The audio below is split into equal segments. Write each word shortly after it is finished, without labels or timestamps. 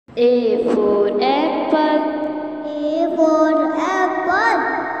A for apple. A for apple.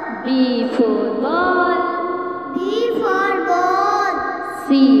 B for ball. B for ball. C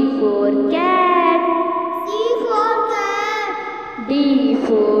for cat. C for cat. D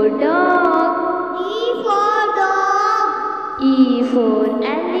for dog. D for dog. E for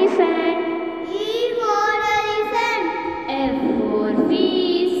elephant. E for elephant. F for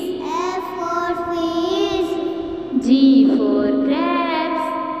fish. F for fish. G for grapes.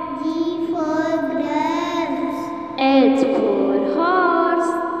 G for grapes. H for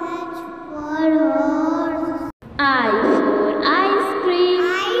horse. H for horse. I for ice cream.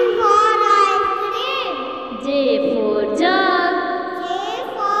 I for ice cream. J for jug. J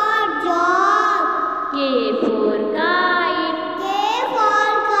for jog. K for kite. K for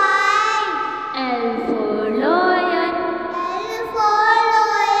kite. L for lion. L for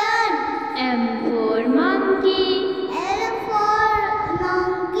lion. M for monkey. L for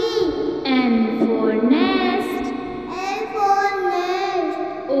monkey. N for nest. L for nest.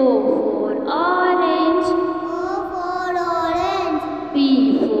 O for orange. O for orange. P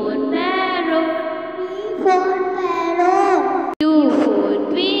for parrot. P for parrot. Q for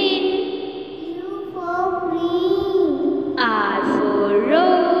queen. Q for queen. R for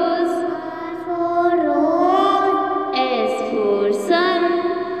rose. R for rose. S for sun.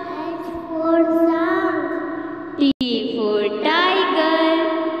 H for sun. T for tiger.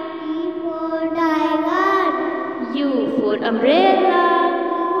 T for tiger. U for umbrella.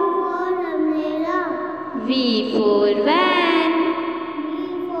 U for umbrella. V for van. V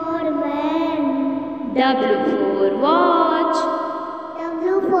for van. W for watch.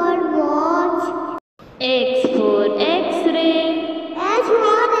 W for watch. X for x-ray. H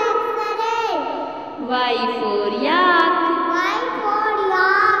for X-ray. Y for